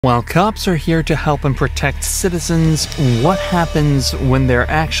While cops are here to help and protect citizens, what happens when they're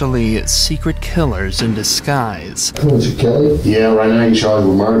actually secret killers in disguise? Was it Kelly? Yeah, right now you're charged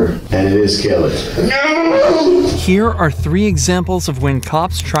with murder, and it is Kelly. No! Here are 3 examples of when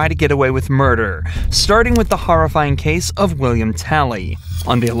cops try to get away with murder, starting with the horrifying case of William Talley.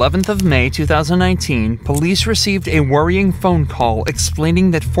 On the 11th of May 2019, police received a worrying phone call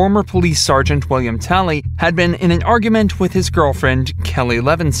explaining that former police sergeant William Talley had been in an argument with his girlfriend, Kelly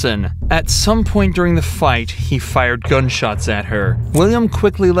Levinson. At some point during the fight, he fired gunshots at her. William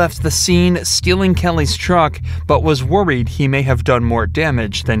quickly left the scene, stealing Kelly's truck, but was worried he may have done more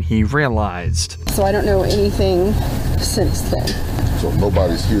damage than he realized. So I don't know anything since then. So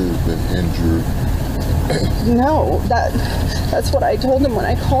nobody's here has been injured? No, that's what I told him when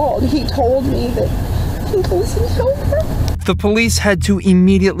I called. He told me that he was in help. The police had to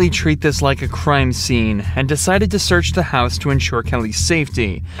immediately treat this like a crime scene and decided to search the house to ensure Kelly's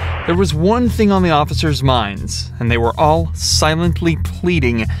safety. There was one thing on the officers' minds, and they were all silently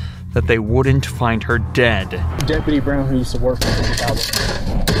pleading that they wouldn't find her dead. Deputy Brown, who used to work with the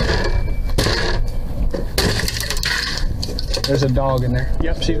There's a dog in there.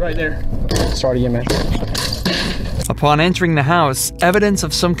 Yep, she's right there. Start again, man. Upon entering the house, evidence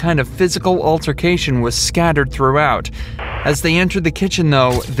of some kind of physical altercation was scattered throughout. As they entered the kitchen,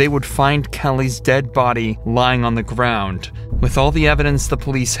 though, they would find Kelly's dead body lying on the ground. With all the evidence the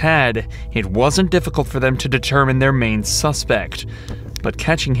police had, it wasn't difficult for them to determine their main suspect. But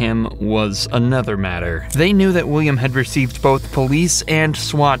catching him was another matter. They knew that William had received both police and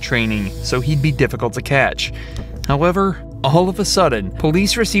SWAT training, so he'd be difficult to catch. However, all of a sudden,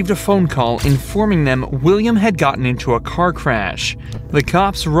 police received a phone call informing them William had gotten into a car crash. The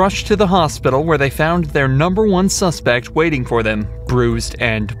cops rushed to the hospital where they found their #1 suspect waiting for them, bruised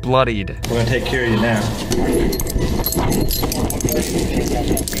and bloodied. We're gonna take care of you now.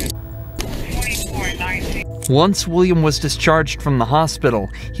 Once William was discharged from the hospital,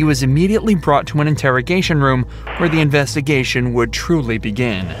 he was immediately brought to an interrogation room where the investigation would truly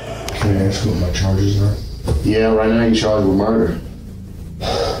begin. Can I ask what my charges are? Yeah, right now you're charged with murder.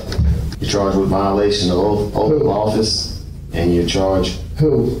 You're charged with violation of oath of office, and you're charged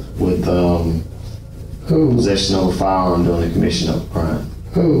with possession of a firearm during the commission of a crime.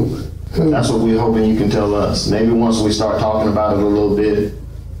 Who? That's what we're hoping you can tell us. Maybe once we start talking about it a little bit.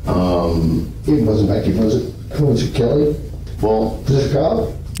 It wasn't Becky, was it? Was it Kelly? Well, Was it a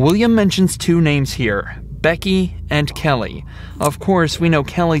cop? William mentions 2 names here, Becky and Kelly. Of course, we know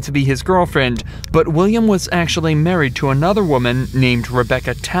Kelly to be his girlfriend, but William was actually married to another woman named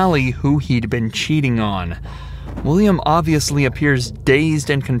Rebecca Talley who he'd been cheating on. William obviously appears dazed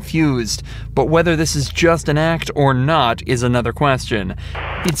and confused, but whether this is just an act or not is another question.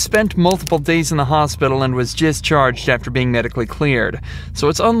 He'd spent multiple days in the hospital and was discharged after being medically cleared, so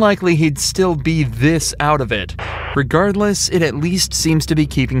it's unlikely he'd still be this out of it. Regardless, it at least seems to be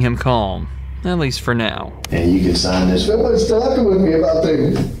keeping him calm. At least for now. and you can sign this. Someone's talking with me about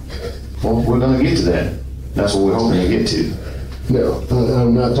things. Well, we're gonna get to that. That's what we're hoping to get to. No,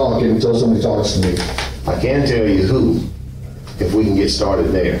 I'm not talking until somebody talks to me. I can tell you who, if we can get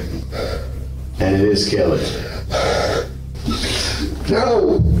started there. And it is Kelly.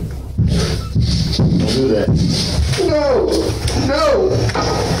 No! Don't do that. No! No!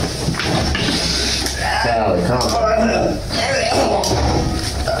 Tally, come on.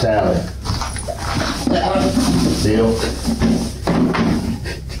 Tally. Bill.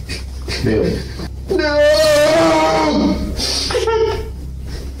 Bill. No!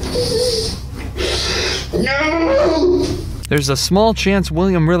 No! There's a small chance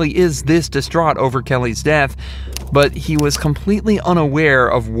William really is this distraught over Kelly's death, but he was completely unaware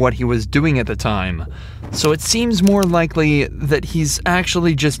of what he was doing at the time. So it seems more likely that he's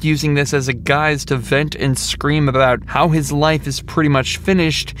actually just using this as a guise to vent and scream about how his life is pretty much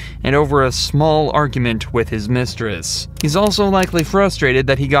finished and over a small argument with his mistress. He's also likely frustrated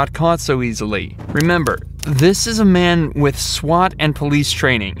that he got caught so easily. Remember, this is a man with SWAT and police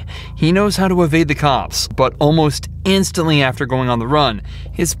training. He knows how to evade the cops, but almost instantly after going on the run,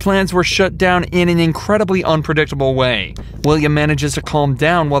 his plans were shut down in an incredibly unpredictable way. William manages to calm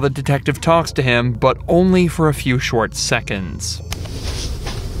down while the detective talks to him, but only for a few short seconds.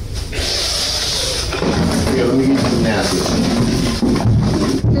 Bill, let me get you some napkins.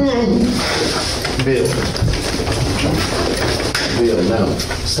 Bill. Bill, no.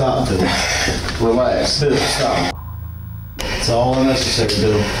 Stop, Bill. Relax. Bill, stop. It's all unnecessary,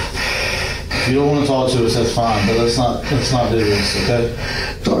 Bill. If you don't want to talk to us, that's fine, but let's not do this, okay?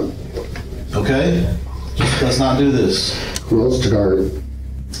 Okay? Just let's not do this. Who else to guard?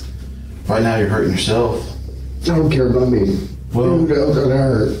 Right now you're hurting yourself. I don't care about me. Well, Who else I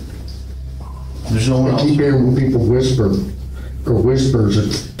heard? there's no one I else. keep hearing people whisper, or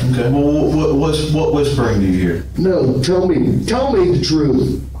whispers. Okay, well, what whispering do you hear? No, tell me the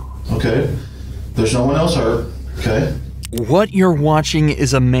truth. Okay, there's no one else hurt. Okay. What you're watching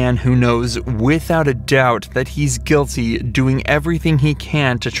is a man who knows without a doubt that he's guilty, doing everything he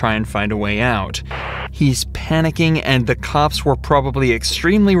can to try and find a way out. He's panicking, and the cops were probably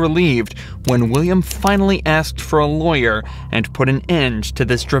extremely relieved when William finally asked for a lawyer and put an end to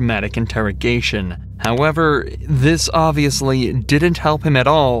this dramatic interrogation. However, this obviously didn't help him at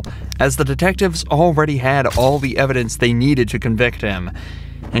all, as the detectives already had all the evidence they needed to convict him,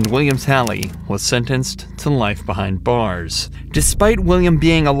 and William Talley was sentenced to life behind bars. Despite William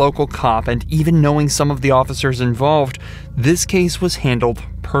being a local cop and even knowing some of the officers involved, this case was handled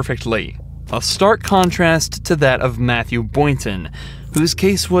perfectly. A stark contrast to that of Matthew Boynton, whose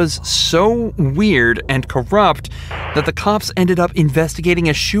case was so weird and corrupt that the cops ended up investigating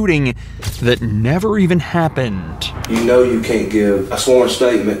a shooting that never even happened. You know you can't give a sworn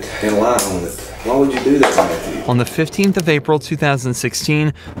statement and lie on it. Why would you do that, Matthew? On the 15th of April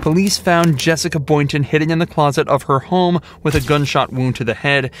 2016, police found Jessica Boynton hidden in the closet of her home with a gunshot wound to the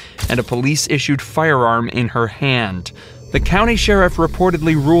head and a police-issued firearm in her hand. The county sheriff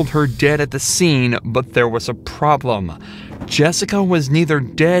reportedly ruled her dead at the scene, but there was a problem. Jessica was neither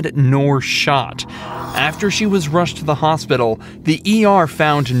dead nor shot. After she was rushed to the hospital, the ER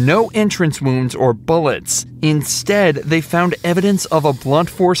found no entrance wounds or bullets. Instead, they found evidence of a blunt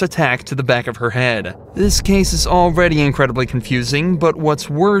force attack to the back of her head. This case is already incredibly confusing, but what's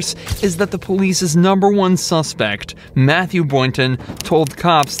worse is that the police's #1 suspect, Matthew Boynton, told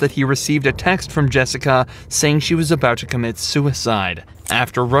cops that he received a text from Jessica saying she was about to commit suicide.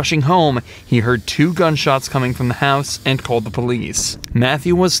 After rushing home, he heard 2 gunshots coming from the house and called the police.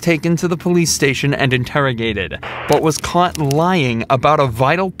 Matthew was taken to the police station and interrogated, but was caught lying about a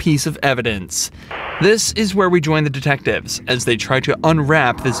vital piece of evidence. This is where we join the detectives, as they try to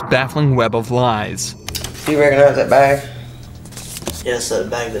unwrap this baffling web of lies. Do you recognize that bag? Yes, that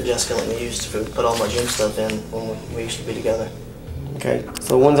bag that Jessica let me use to put all my gym stuff in when we used to be together. Okay,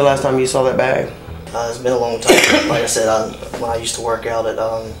 so when's the last time you saw that bag? It's been a long time. Like I said, when I used to work out at,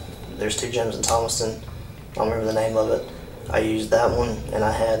 there's 2 gyms in Thomaston. I don't remember the name of it. I used that one, and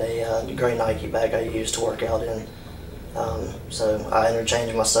I had a gray Nike bag I used to work out in. So I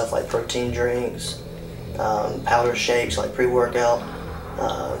interchanged my stuff like protein drinks, powder shakes like pre-workout,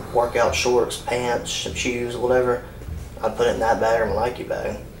 workout shorts, pants, shoes, whatever. I'd put it in that bag or my Nike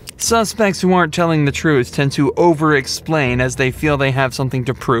bag. Suspects who aren't telling the truth tend to over-explain as they feel they have something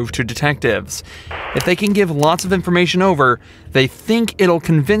to prove to detectives. If they can give lots of information over, they think it'll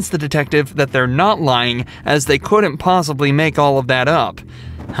convince the detective that they're not lying, as they couldn't possibly make all of that up.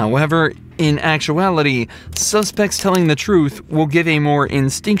 However, in actuality, suspects telling the truth will give a more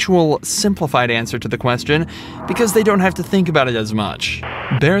instinctual, simplified answer to the question because they don't have to think about it as much.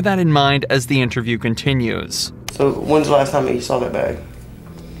 Bear that in mind as the interview continues. So when's the last time that you saw that bag?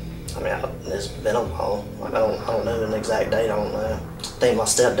 I mean, it's been a while. Like, I don't know an exact date. I don't know. I think my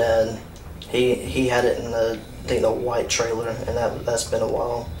stepdad, he had it in the white trailer, and that's been a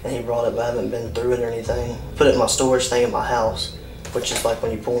while. And he brought it, but I haven't been through it or anything. Put it in my storage thing in my house, which is like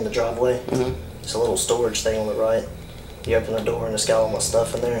when you pull in the driveway. Mm-hmm. It's a little storage thing on the right. You open the door and it's got all my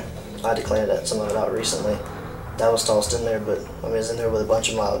stuff in there. I had to clean some of it out recently. That was tossed in there, but I mean, it's in there with a bunch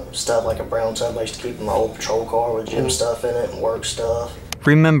of my stuff, like a brown tub I used to keep in my old patrol car with gym stuff in it and work stuff.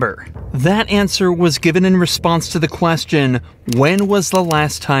 Remember, that answer was given in response to the question, when was the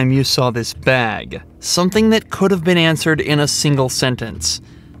last time you saw this bag? Something that could have been answered in a single sentence.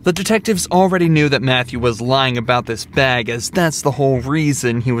 The detectives already knew that Matthew was lying about this bag, as that's the whole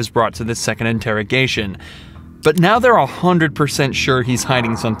reason he was brought to this second interrogation. But now they're 100% sure he's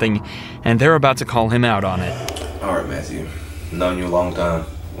hiding something, and they're about to call him out on it. All right, Matthew. I've known you a long time.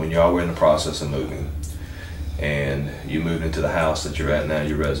 When y'all were in the process of moving, and you moved into the house that you're at now,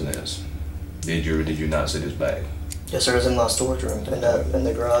 your residence, did you not see this bag? Yes, sir. It's in my storage room in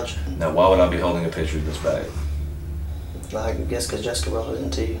the garage. Now, why would I be holding a picture of this bag? I guess because Jessica brought it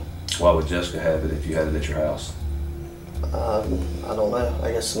into you. Why would Jessica have it if you had it at your house? I don't know.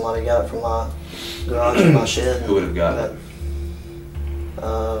 I guess somebody got it from my garage or my shed. Who would have gotten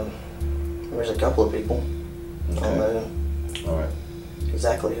it? There's a couple of people. Okay. I don't know All right.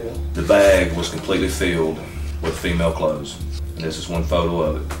 exactly who. The bag was completely filled with female clothes. And this is one photo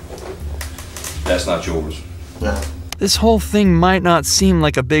of it. That's not yours. No. This whole thing might not seem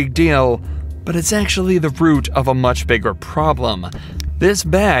like a big deal, but it's actually the root of a much bigger problem. This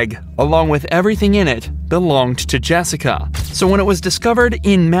bag, along with everything in it, belonged to Jessica. So when it was discovered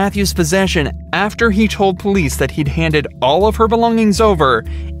in Matthew's possession after he told police that he'd handed all of her belongings over,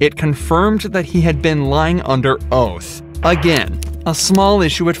 it confirmed that he had been lying under oath. Again, a small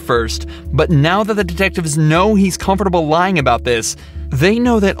issue at first, but now that the detectives know he's comfortable lying about this, they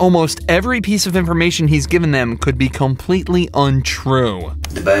know that almost every piece of information he's given them could be completely untrue.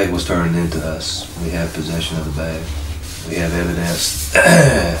 The bag was turned into us. We have possession of the bag. We have evidence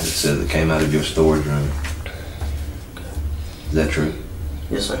that says it came out of your storage room. Is that true?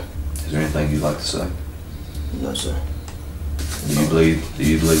 Yes, sir. Is there anything you'd like to say? No, sir. Do you believe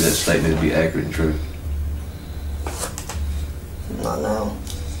that statement to be accurate and true? Not now.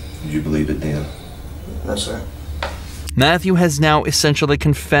 Did you believe it then? No, sir. Matthew has now essentially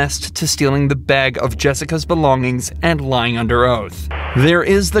confessed to stealing the bag of Jessica's belongings and lying under oath. There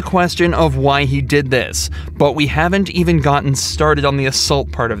is the question of why he did this, but we haven't even gotten started on the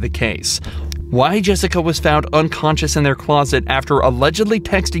assault part of the case. Why Jessica was found unconscious in their closet after allegedly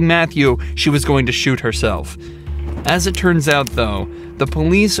texting Matthew she was going to shoot herself. As it turns out, though, the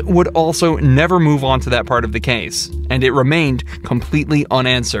police would also never move on to that part of the case, and it remained completely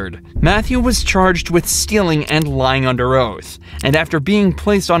unanswered. Matthew was charged with stealing and lying under oath, and after being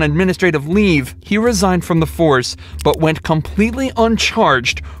placed on administrative leave, he resigned from the force, but went completely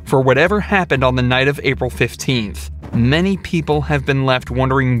uncharged for whatever happened on the night of April 15th. Many people have been left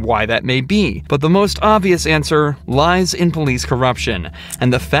wondering why that may be, but the most obvious answer lies in police corruption,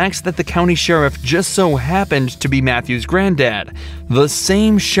 and the facts that the county sheriff just so happened to be Matthew's granddad, the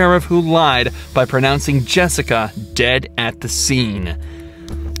same sheriff who lied by pronouncing Jessica dead at the scene.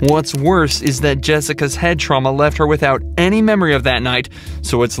 What's worse is that Jessica's head trauma left her without any memory of that night,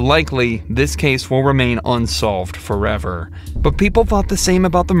 so it's likely this case will remain unsolved forever. But people thought the same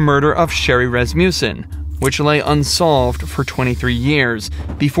about the murder of Sherry Rasmussen, which lay unsolved for 23 years,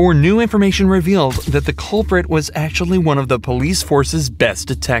 before new information revealed that the culprit was actually one of the police force's best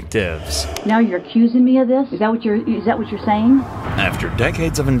detectives. Now you're accusing me of this? Is that what you're saying? After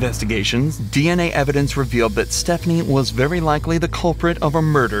decades of investigations, DNA evidence revealed that Stephanie was very likely the culprit of a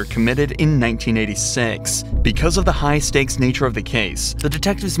murder committed in 1986. Because of the high-stakes nature of the case, the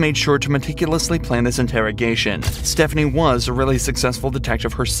detectives made sure to meticulously plan this interrogation. Stephanie was a really successful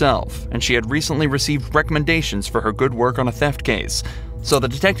detective herself, and she had recently received recommendations for her good work on a theft case. So the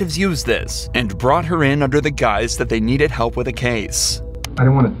detectives used this and brought her in under the guise that they needed help with a case. I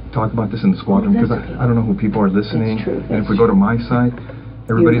don't want to talk about this in the squadron because I don't know who people are listening. And if we go to my side,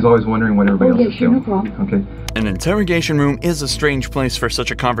 everybody's always wondering what everybody else is doing. No problem. Okay. An interrogation room is a strange place for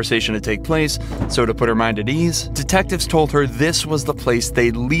such a conversation to take place, so to put her mind at ease, detectives told her this was the place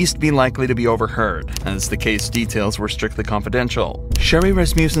they'd least be likely to be overheard, as the case details were strictly confidential. Sherry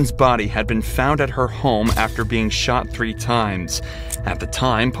Rasmussen's body had been found at her home after being shot 3 times. At the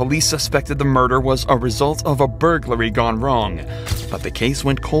time, police suspected the murder was a result of a burglary gone wrong, but the case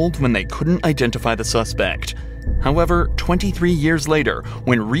went cold when they couldn't identify the suspect. However, 23 years later,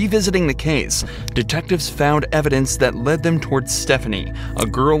 when revisiting the case, detectives found evidence that led them towards Stephanie, a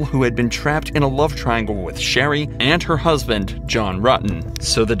girl who had been trapped in a love triangle with Sherry and her husband, John Rutten.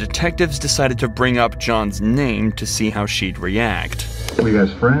 So the detectives decided to bring up John's name to see how she'd react. Were you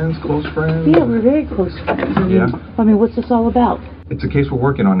guys friends, close friends? Yeah, we're very close friends. I mean, what's this all about? It's a case we're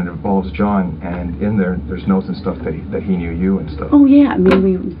working on. It involves John, and in there's notes and stuff that he knew you and stuff. Oh yeah, I mean,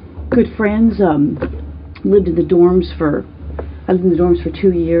 we were good friends. Lived in the dorms for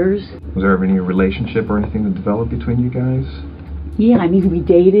 2 years. Was there ever any relationship or anything that developed between you guys? Yeah, I mean, we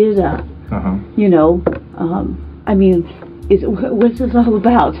dated, you know, I mean, what's this all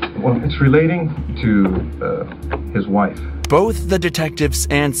about? Well, it's relating to his wife. Both the detectives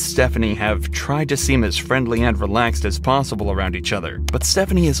and Stephanie have tried to seem as friendly and relaxed as possible around each other, but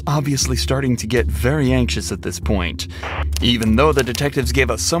Stephanie is obviously starting to get very anxious at this point. Even though the detectives gave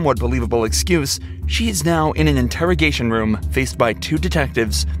a somewhat believable excuse, she is now in an interrogation room faced by 2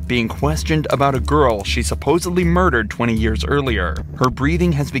 detectives being questioned about a girl she supposedly murdered 20 years earlier. Her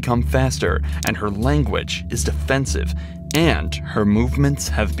breathing has become faster, and her language is defensive, and her movements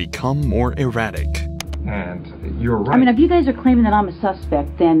have become more erratic. And you're right. I mean, if you guys are claiming that I'm a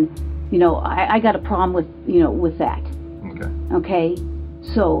suspect, then, you know, I got a problem with, you know, with that. Okay. Okay?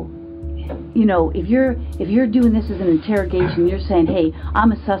 So, you know, if you're doing this as an interrogation, you're saying, hey,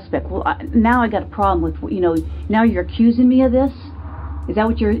 I'm a suspect. Well, now I got a problem with, you know, now you're accusing me of this? Is that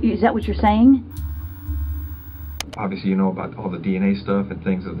what you're saying? Obviously, you know about all the DNA stuff and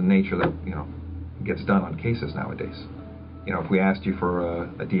things of the nature that, you know, gets done on cases nowadays. You know, if we asked you for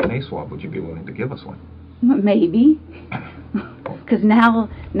a DNA swab, would you be willing to give us one? Maybe. Because now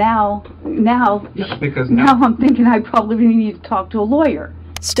because now I'm thinking I probably need to talk to a lawyer.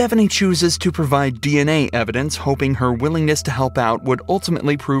 Stephanie chooses to provide DNA evidence, hoping her willingness to help out would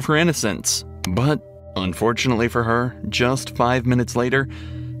ultimately prove her innocence. But unfortunately for her, just 5 minutes later,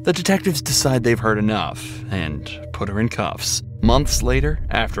 the detectives decide they've heard enough and put her in cuffs. Months later,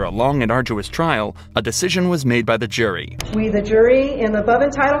 after a long and arduous trial, a decision was made by the jury. We, the jury, in the above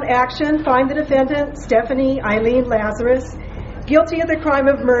entitled action, find the defendant, Stephanie Eileen Lazarus, guilty of the crime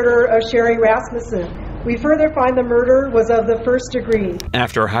of murder of Sherry Rasmussen. We further find the murder was of the first degree.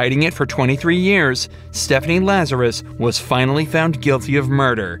 After hiding it for 23 years, Stephanie Lazarus was finally found guilty of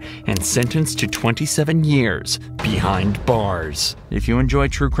murder and sentenced to 27 years behind bars. If you enjoy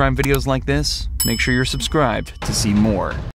true crime videos like this, make sure you're subscribed to see more.